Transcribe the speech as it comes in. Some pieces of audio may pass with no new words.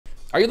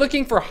Are you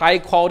looking for high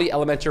quality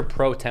Elementor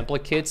Pro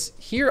template kits?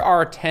 Here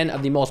are 10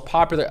 of the most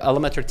popular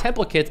Elementor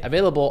template kits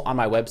available on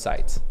my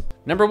website.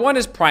 Number 1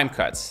 is Prime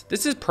Cuts.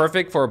 This is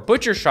perfect for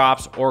butcher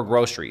shops or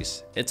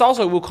groceries. It's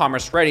also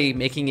WooCommerce ready,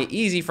 making it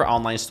easy for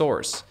online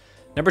stores.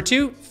 Number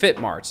 2,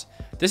 Fitmart.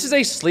 This is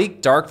a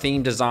sleek, dark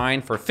theme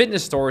design for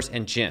fitness stores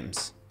and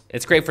gyms.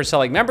 It's great for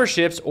selling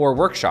memberships or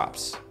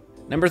workshops.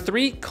 Number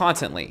 3,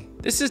 Contently.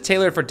 This is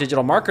tailored for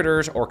digital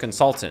marketers or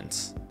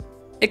consultants.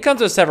 It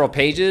comes with several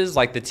pages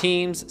like the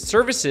teams,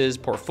 services,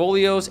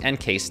 portfolios, and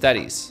case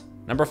studies.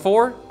 Number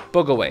 4,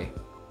 Boogway.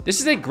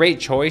 This is a great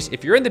choice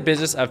if you're in the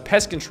business of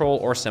pest control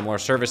or similar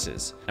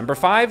services. Number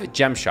 5,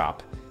 Gem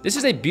Shop. This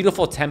is a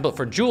beautiful template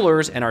for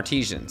jewelers and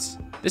artisans.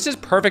 This is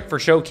perfect for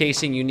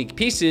showcasing unique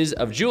pieces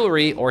of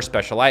jewelry or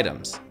special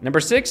items. Number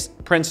 6,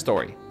 Print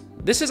Story.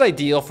 This is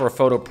ideal for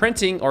photo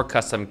printing or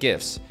custom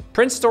gifts.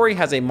 Print Story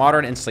has a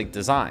modern and sleek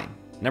design.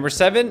 Number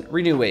 7,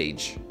 Renew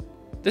Age.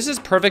 This is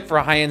perfect for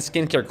high-end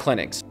skincare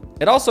clinics.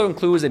 It also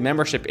includes a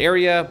membership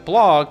area,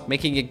 blog,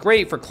 making it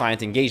great for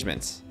client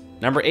engagements.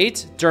 Number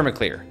 8,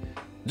 Dermaclear.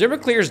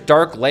 Dermaclear's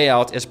dark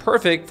layout is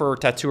perfect for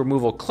tattoo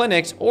removal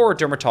clinics or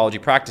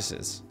dermatology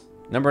practices.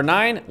 Number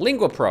 9,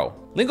 Linga Pro.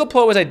 Linga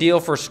Pro is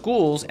ideal for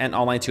schools and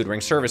online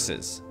tutoring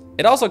services.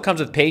 It also comes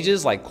with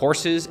pages like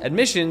courses,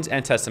 admissions,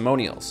 and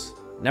testimonials.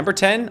 Number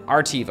 10,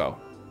 Tivo.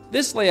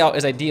 This layout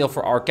is ideal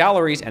for art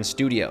galleries and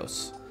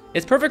studios.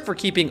 It's perfect for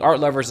keeping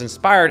art lovers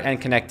inspired and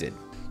connected.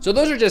 So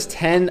those are just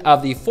 10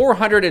 of the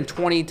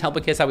 420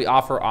 template kits that we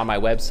offer on my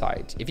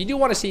website. If you do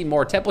want to see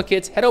more template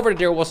kits, head over to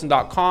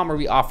darrylwilson.com where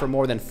we offer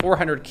more than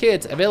 400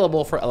 kits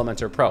available for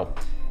Elementor Pro.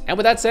 And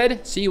with that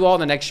said, see you all in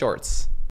the next shorts.